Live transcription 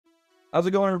How's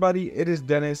it going, everybody? It is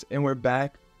Dennis, and we're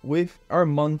back with our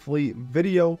monthly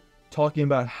video talking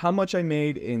about how much I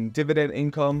made in dividend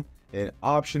income, in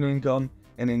option income,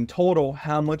 and in total,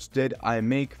 how much did I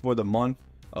make for the month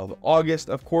of August.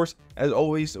 Of course, as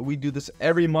always, we do this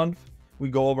every month. We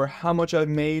go over how much I've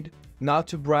made, not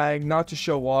to brag, not to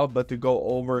show off, but to go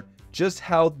over just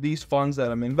how these funds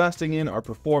that I'm investing in are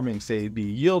performing, say it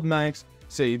be YieldMax,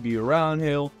 say it be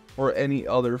Roundhill, or any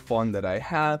other fund that I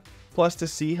have. Plus to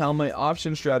see how my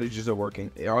option strategies are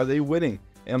working. Are they winning?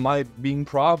 Am I being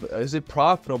is it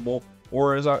profitable,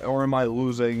 or am I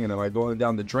losing and am I going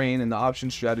down the drain and the option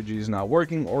strategy is not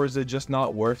working, or is it just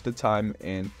not worth the time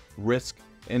and risk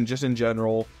and just in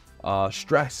general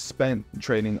stress spent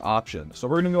trading options? So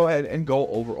we're gonna go ahead and go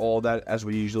over all that as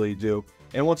we usually do.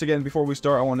 And once again, before we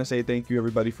start, I want to say thank you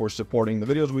everybody for supporting the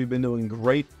videos. We've been doing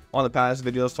great on the past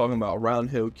videos talking about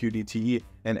Roundhill, QDTE,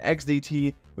 and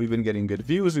XDT. We've been getting good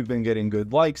views, we've been getting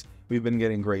good likes, we've been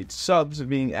getting great subs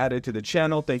being added to the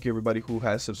channel. Thank you everybody who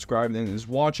has subscribed and is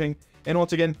watching. And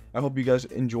once again, I hope you guys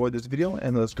enjoyed this video,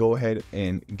 and let's go ahead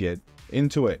and get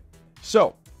into it.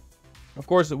 So, of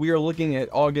course, we are looking at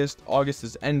August. August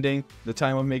is ending. The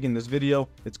time of making this video,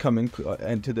 it's coming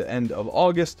to the end of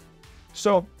August.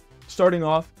 So, starting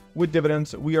off with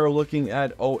dividends, we are looking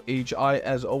at OHI.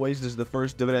 As always, this is the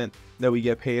first dividend that we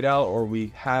get paid out or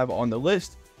we have on the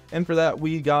list. And for that,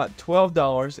 we got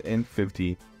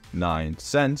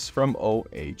 $12.59 from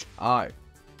OHI.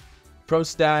 From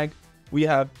Stag, we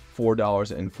have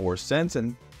 $4.04.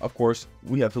 And of course,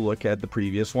 we have to look at the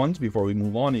previous ones before we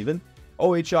move on even.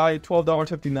 OHI,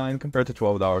 $12.59 compared to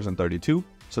 $12.32.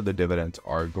 So the dividends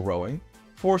are growing.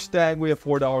 For Stag, we have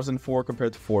 $4.04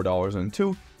 compared to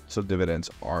 $4.02. So dividends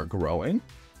are growing.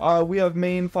 We have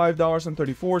Main,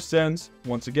 $5.34.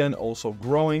 Once again, also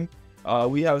growing.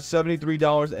 We have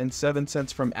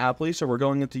 $73.07 from AMZY, so we're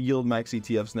going into YieldMax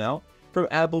ETFs now. From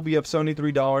Apple, we have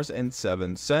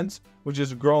 $73.07, which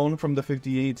has grown from the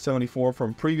 $58.74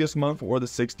 from previous month or the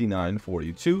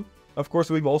 $69.42. Of course,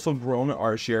 we've also grown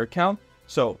our share count,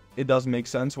 so it does make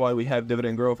sense why we have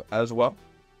dividend growth as well.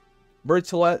 For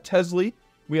TSLY,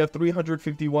 we have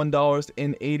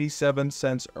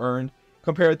 $351.87 earned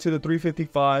compared to the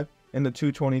 $355 and the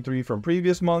 $223 from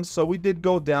previous months, so we did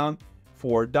go down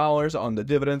 $4 on the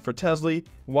dividend for TSLY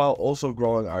while also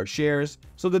growing our shares.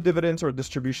 So the dividends or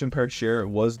distribution per share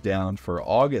was down for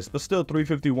August, but still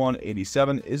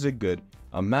 $351.87 is a good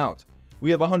amount.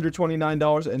 We have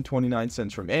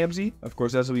 $129.29 from AMZY. Of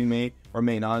course, as we may or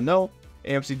may not know,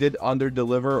 AMZY did under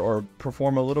deliver or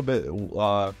perform a little bit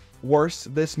worse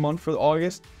this month for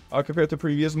August compared to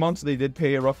previous months. They did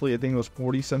pay roughly, I think it was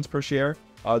 40 cents per share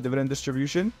dividend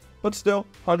distribution. But still,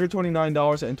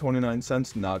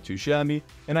 $129.29, not too shabby.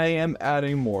 And I am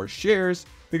adding more shares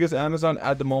because Amazon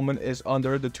at the moment is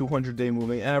under the 200-day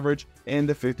moving average and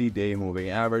the 50-day moving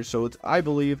average. So it's, I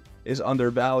believe, is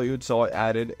undervalued. So I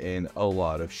added in a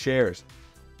lot of shares.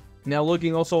 Now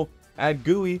looking also at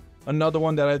GUI, another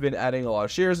one that I've been adding a lot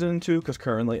of shares into because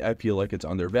currently I feel like it's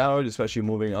undervalued, especially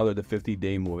moving under the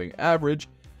 50-day moving average.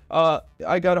 I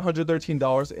got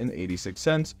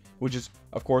 $113.86, which is,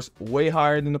 of course, way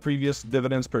higher than the previous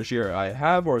dividends per share I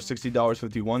have, or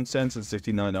 $60.51 and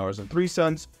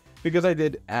 $69.03, because I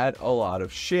did add a lot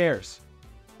of shares.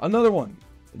 Another one,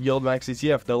 YieldMax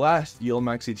ETF, the last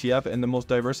YieldMax ETF and the most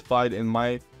diversified, in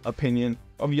my opinion,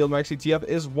 of YieldMax ETF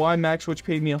is YMAX, which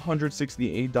paid me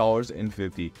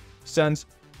 $168.50,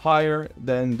 higher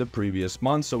than the previous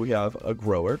month, so we have a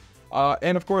grower.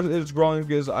 And of course, it's growing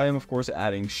because I am, of course,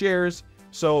 adding shares,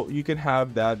 so you can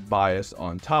have that bias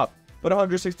on top. But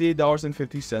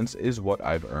 $168.50 is what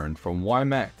I've earned from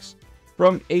YMAX.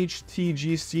 From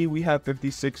HTGC, we have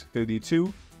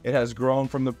 $56.52. It has grown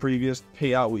from the previous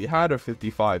payout we had of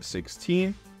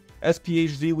 $55.16.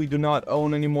 SPHD, we do not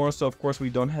own anymore, so of course we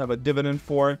don't have a dividend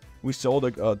for it. We sold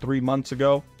it 3 months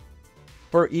ago.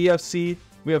 For EFC,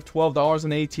 we have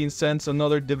 $12.18,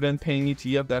 another dividend-paying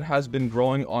ETF that has been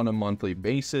growing on a monthly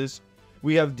basis.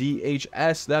 We have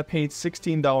DHS that paid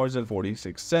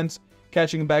 $16.46,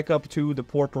 catching back up to the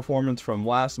poor performance from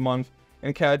last month,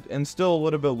 and still a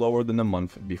little bit lower than the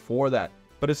month before that.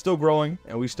 But it's still growing,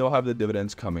 and we still have the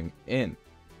dividends coming in.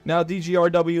 Now,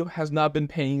 DGRW has not been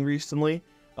paying recently.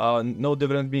 No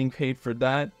dividend being paid for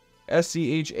that.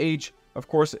 SCHH, of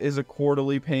course, is a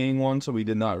quarterly paying one, so we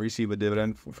did not receive a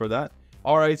dividend for that.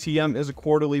 RITM is a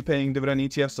quarterly paying dividend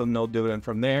ETF, so no dividend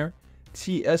from there.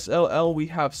 TSLY we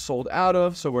have sold out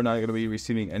of, so we're not going to be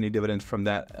receiving any dividends from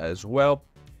that as well.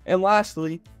 And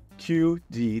lastly,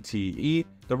 QDTE,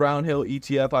 the Roundhill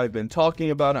ETF I've been talking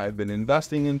about, I've been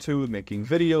investing into, making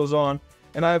videos on,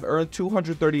 and I've earned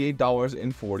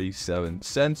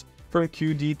 $238.47, from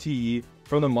QDTE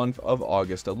from the month of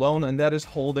August alone, and that is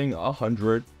holding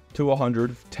 100 to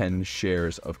 110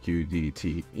 shares of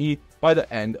QDTE by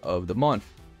the end of the month.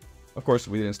 Of course,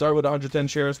 we didn't start with 110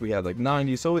 shares, we had like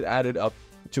 90, so it added up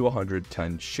to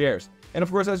 110 shares. And of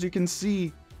course, as you can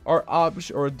see, our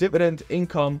option or dividend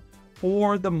income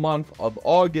for the month of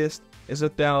August is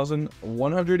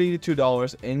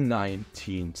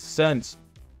 $1,182.19.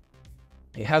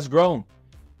 It has grown.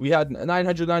 We had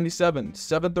 997,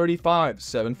 735,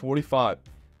 745.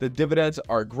 The dividends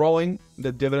are growing.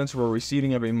 The dividends we're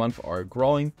receiving every month are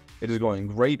growing. It is going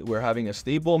great. We're having a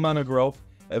stable amount of growth.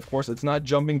 Of course, it's not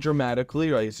jumping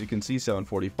dramatically, right? As you can see,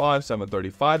 745,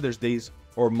 735. There's days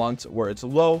or months where it's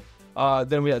low.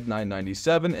 Then we had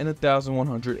 997 and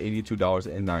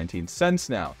 $1,182.19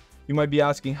 now. You might be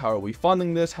asking, how are we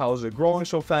funding this? How is it growing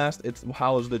so fast?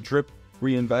 How is the drip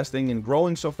reinvesting and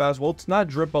growing so fast? Well, it's not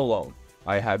drip alone.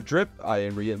 I have drip, I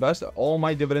reinvest all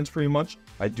my dividends pretty much.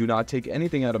 I do not take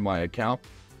anything out of my account.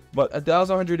 But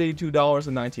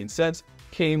 $1,182.19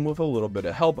 came with a little bit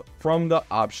of help from the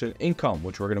option income,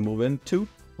 which we're going to move into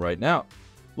right now.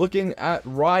 Looking at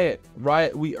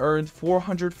RIOT, we earned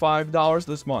 $405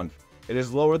 this month. It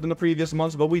is lower than the previous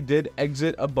months, but we did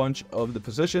exit a bunch of the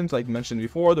positions. Like mentioned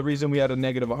before, the reason we had a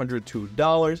negative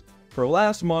 $102 for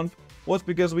last month was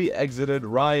because we exited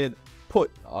RIOT put.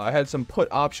 I had some put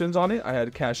options on it. I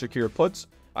had cash secure puts.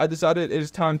 I decided it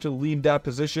is time to leave that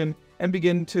position and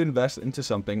begin to invest into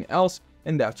something else,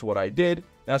 and that's what I did.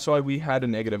 That's why we had a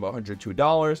negative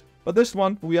 $102. But this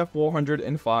month we have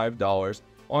 $405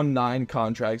 on 9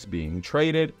 contracts being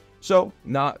traded. So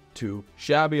not too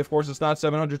shabby. Of course, it's not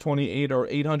 728 or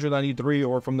 893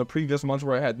 or from the previous months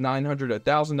where I had $900,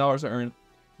 $1,000 earned,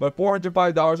 but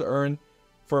 $405 earned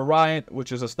for RIOT,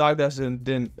 which is a stock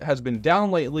that has been down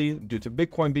lately due to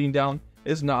Bitcoin being down,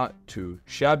 is not too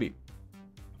shabby.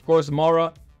 Of course,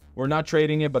 Mara, we're not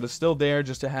trading it, but it's still there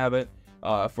just to have it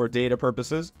for data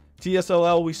purposes.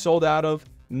 TSLY we sold out of,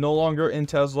 no longer in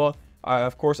Tesla.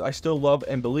 Of course, I still love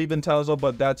and believe in Tesla,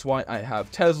 but that's why I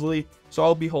have TSLY. So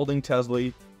I'll be holding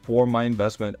TSLY for my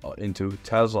investment into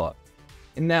Tesla.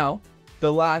 And now,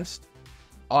 the last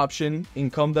option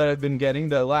income that I've been getting,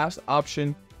 the last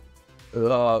option,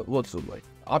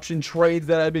 option trades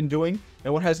that I've been doing,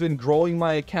 and what has been growing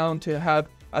my account to have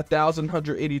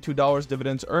 $1,182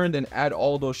 dividends earned and add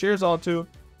all those shares onto,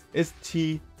 is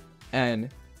TNA.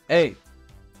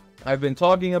 I've been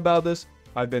talking about this.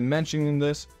 I've been mentioning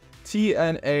this.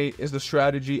 TNA is the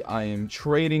strategy I am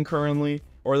trading currently,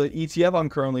 or the ETF I'm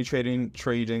currently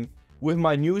trading with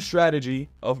my new strategy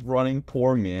of running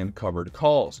Poorman covered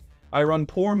calls. I run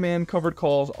Poorman covered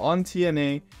calls on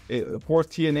TNA. Of course,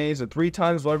 TNA is a 3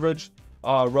 times leveraged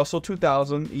Russell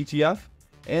 2000 ETF,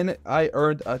 and I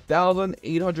earned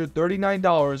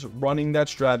 $1,839 running that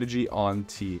strategy on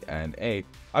TNA.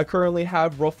 I currently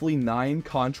have roughly 9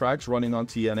 contracts running on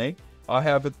TNA. I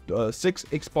have 6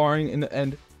 expiring in the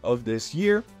end of this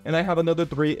year, and I have another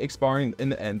 3 expiring in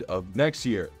the end of next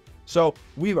year. So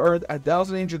we've earned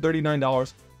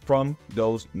 $1,839 from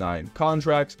those 9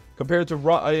 contracts, compared to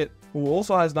RIOT, who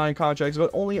also has 9 contracts but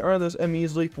only earned us a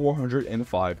measly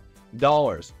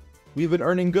 $405. We've been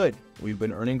earning good. We've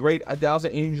been earning great.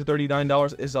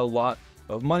 $1,839 is a lot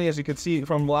of money. As you can see,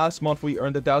 from last month we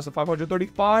earned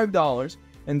 $1,535,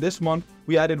 and this month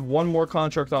we added 1 more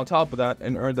contract on top of that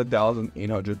and earned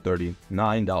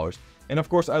 $1,839. And of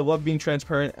course, I love being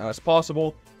transparent as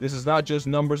possible. This is not just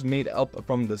numbers made up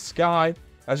from the sky.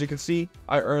 As you can see,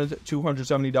 I earned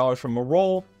 $270 from a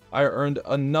roll. I earned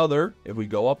another, if we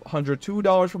go up,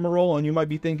 $102 from a roll. And you might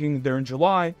be thinking, they're in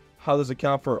July. How does it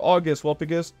count for August? Well,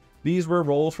 because these were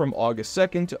rolls from August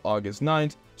 2nd to August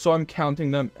 9th. So I'm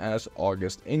counting them as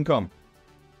August income.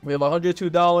 We have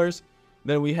 $102.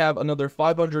 Then we have another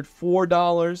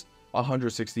 $504,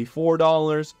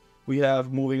 $164. We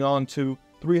have, moving on to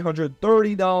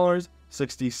 $330,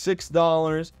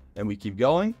 $66, and we keep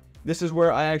going. This is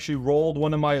where I actually rolled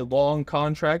one of my long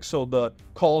contracts. So the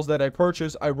calls that I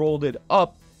purchased, I rolled it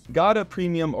up, got a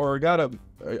premium, or got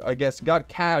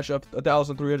cash of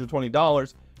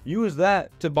 $1,320, used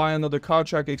that to buy another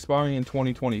contract expiring in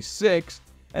 2026,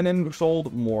 and then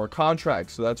sold more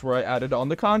contracts. So that's where I added on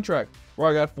the contract, where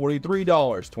I got $43,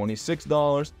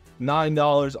 $26, $9,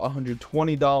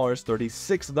 $120,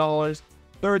 $36,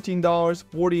 $13,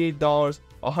 $48,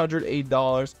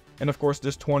 $108, and of course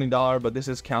this $20, but this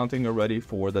is counting already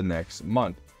for the next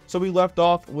month. So we left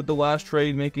off with the last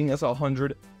trade making us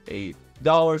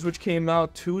 $108, which came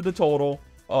out to the total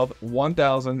of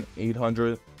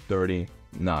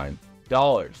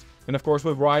 $1,839. And of course,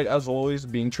 with RIOT, as always,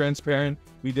 being transparent,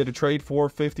 we did a trade for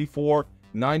 $54,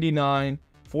 $99,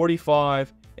 $45,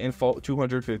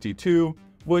 $252,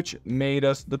 which made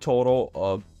us the total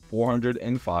of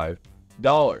 $405.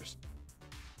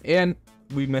 And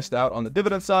we missed out on the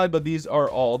dividend side, but these are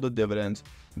all the dividends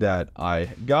that I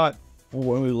got.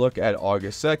 When we look at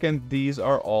August 2nd, these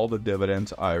are all the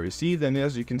dividends I received, and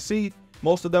as you can see,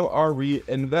 most of them are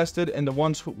reinvested, and the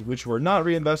ones which were not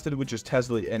reinvested, which is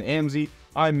TSLY and AMZY,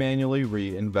 I manually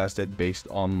reinvested based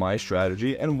on my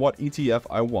strategy and what ETF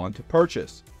I want to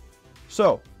purchase.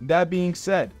 So, that being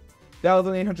said,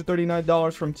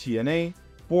 $1,839 from TNA,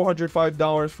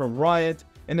 $405 from RIOT,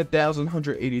 and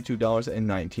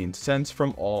 $1,182.19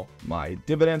 from all my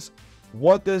dividends.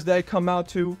 What does that come out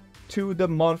to the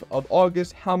month of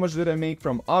August? How much did I make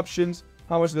from options?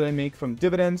 How much did I make from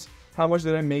dividends? How much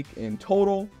did I make in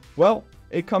total? Well,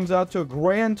 it comes out to a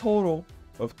grand total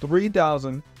of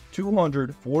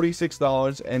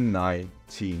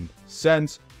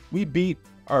 $3,246.19. We beat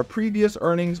our previous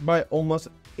earnings by almost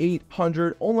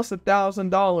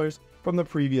 $1,000 from the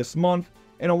previous month,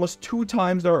 and almost 2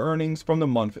 times our earnings from the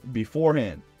month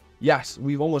beforehand. Yes,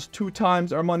 we've almost 2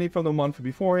 times our money from the month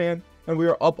beforehand, and we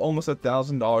are up almost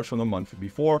 $1,000 from the month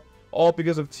before, all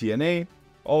because of TNA,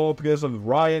 all because of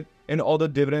RIOT, and all the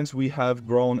dividends we have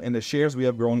grown and the shares we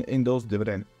have grown in those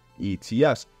dividend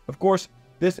ETFs. Of course,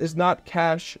 this is not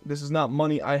cash. This is not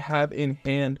money I have in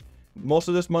hand. Most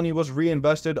of this money was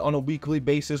reinvested on a weekly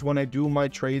basis. When I do my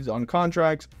trades on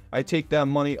contracts, I take that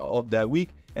money of that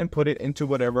week and put it into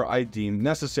whatever I deem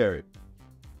necessary.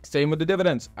 Same with the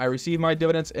dividends. I receive my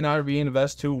dividends and I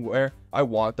reinvest to where I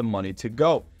want the money to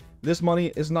go. This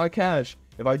money is not cash.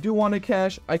 If I do want to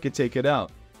cash, I could take it out.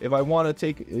 If I want to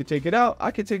take it out, I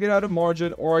could take it out of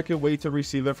margin, or I could wait to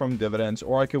receive it from dividends,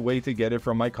 or I could wait to get it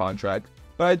from my contract,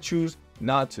 but I choose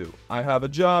not to. I have a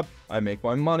job, I make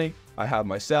my money, I have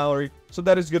my salary, so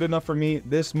that is good enough for me.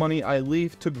 This money I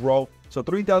leave to grow. So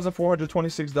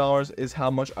 $3,426 is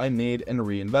how much I made and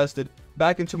reinvested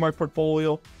back into my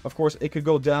portfolio. Of course, it could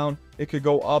go down, it could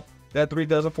go up. That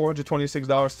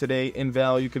 $3,426 today in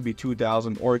value could be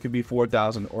 $2,000, or it could be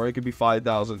 $4,000, or it could be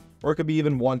 $5,000, or it could be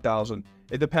even $1,000.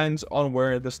 It depends on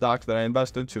where the stocks that I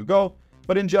invested to go.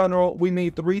 But in general, we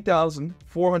made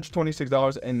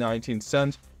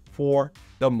 $3,426.19 for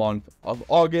the month of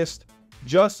August,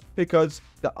 just because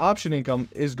the option income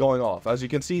is going off. As you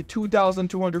can see,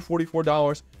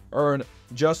 $2,244 earned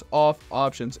just off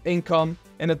options income,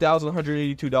 and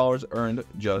 $1,182 earned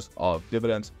just off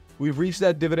dividends. We've reached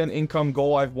that dividend income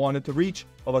goal I've wanted to reach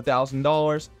of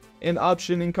 $1,000, and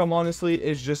option income honestly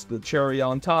is just the cherry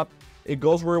on top. It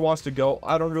goes where it wants to go.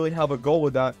 I don't really have a goal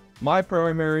with that. My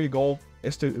primary goal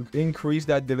is to increase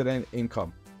that dividend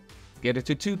income. Get it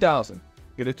to $2,000.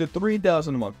 Get it to $3,000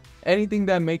 a month. Anything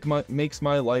that makes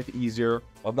my life easier,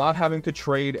 of not having to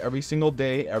trade every single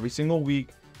day, every single week,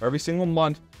 every single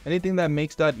month. Anything that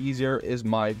makes that easier is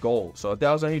my goal. So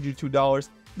 $1,082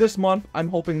 this month. I'm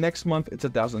hoping next month it's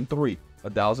 $1,003,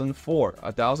 $1,004,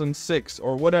 $1,006,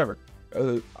 or whatever.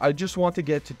 I just want to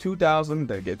get to $2,000,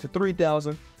 then get to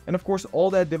 $3,000. And of course,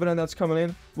 all that dividend that's coming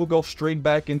in will go straight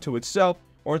back into itself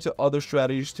or into other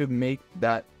strategies to make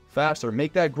that faster,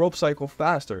 make that growth cycle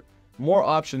faster. More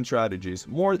option strategies,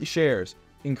 more shares,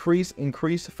 increase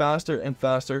faster and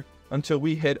faster until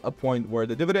we hit a point where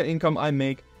the dividend income I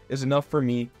make is enough for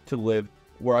me to live,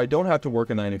 where I don't have to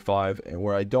work a 9 to 5 and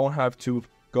where I don't have to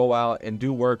go out and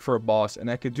do work for a boss,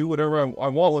 and I could do whatever I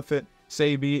want with it,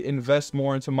 say invest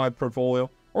more into my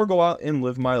portfolio or go out and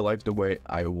live my life the way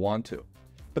I want to.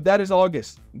 But that is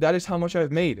August. That is how much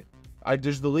I've made. I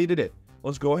just deleted it.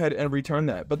 Let's go ahead and return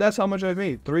that. But that's how much I've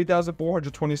made,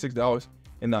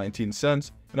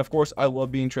 $3,426.19. And of course, I love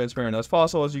being transparent as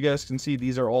possible. As you guys can see,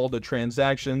 these are all the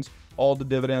transactions, all the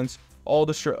dividends, all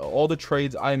the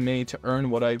trades I made to earn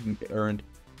what I've earned.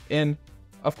 And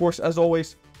of course, as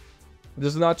always,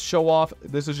 this is not to show off.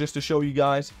 This is just to show you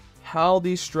guys how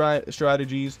these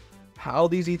strategies, how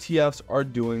these ETFs are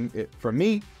doing it for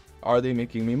me. Are they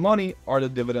making me money? Are the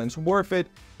dividends worth it?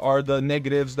 Are the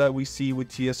negatives that we see with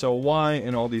TSLY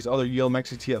and all these other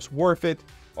YieldMax ETFs worth it?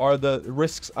 Are the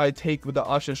risks I take with the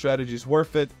option strategies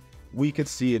worth it? We could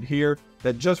see it here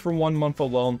that just for 1 month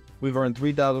alone, we've earned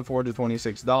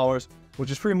 $3,426, which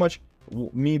is pretty much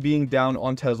me being down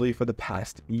on TSLY for the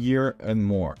past year and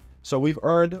more. So we've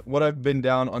earned what I've been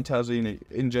down on TSLY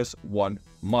in just 1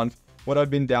 month, what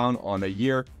I've been down on a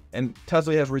year. And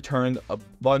TSLY has returned a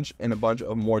bunch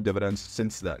of more dividends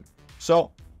since then.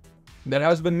 So that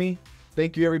has been me.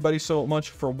 Thank you everybody so much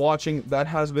for watching. That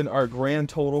has been our grand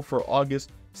total for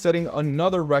August, setting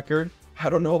another record. I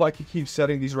don't know if I can keep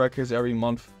setting these records every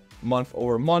month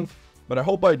over month, but I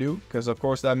hope I do, because of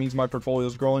course that means my portfolio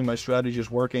is growing, my strategy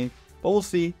is working, but we'll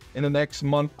see in the next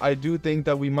month. I do think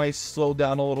that we might slow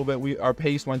down a little bit. Our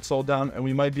pace might slow down, and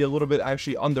we might be a little bit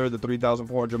actually under the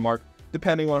 3,400 mark,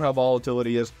 depending on how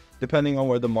volatility is, depending on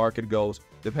where the market goes,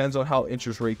 depends on how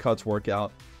interest rate cuts work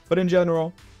out. But in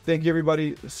general, thank you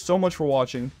everybody so much for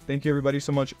watching. Thank you everybody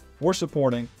so much for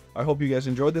supporting. I hope you guys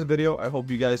enjoyed this video. I hope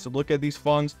you guys look at these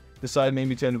funds, decide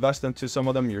maybe to invest into some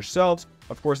of them yourselves.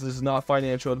 Of course, this is not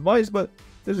financial advice, but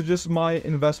this is just my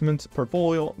investment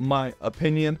portfolio, my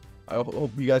opinion. I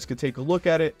hope you guys could take a look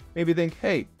at it. Maybe think,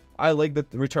 hey, I like the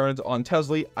returns on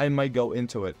TSLY, I might go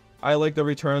into it. I like the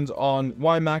returns on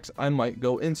YMAX, I might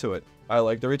go into it. I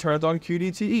like the returns on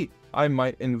QDTE, I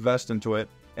might invest into it.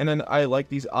 And then I like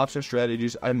these option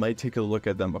strategies, I might take a look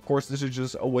at them. Of course, this is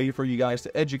just a way for you guys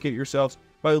to educate yourselves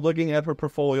by looking at a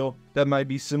portfolio that might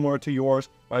be similar to yours,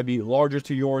 might be larger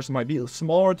to yours, might be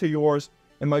smaller to yours,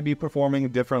 and might be performing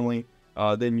differently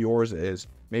than yours is.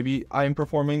 Maybe I'm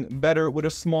performing better with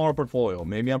a smaller portfolio.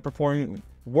 Maybe I'm performing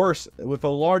worse with a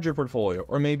larger portfolio,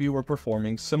 or maybe we're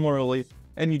performing similarly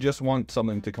and you just want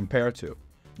something to compare to.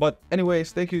 But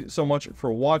anyways, thank you so much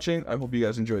for watching. I hope you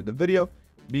guys enjoyed the video.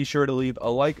 Be sure to leave a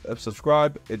like, a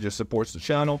subscribe. It just supports the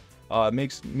channel. It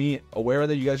makes me aware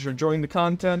that you guys are enjoying the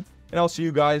content. And I'll see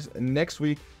you guys next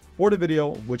week for the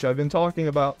video, which I've been talking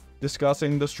about,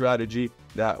 discussing the strategy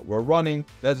that we're running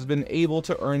that's been able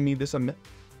to earn me this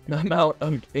amount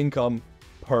of income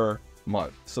per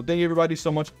month. So thank you everybody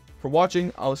so much for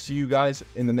watching. I'll see you guys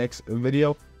in the next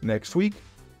video next week.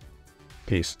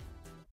 Peace.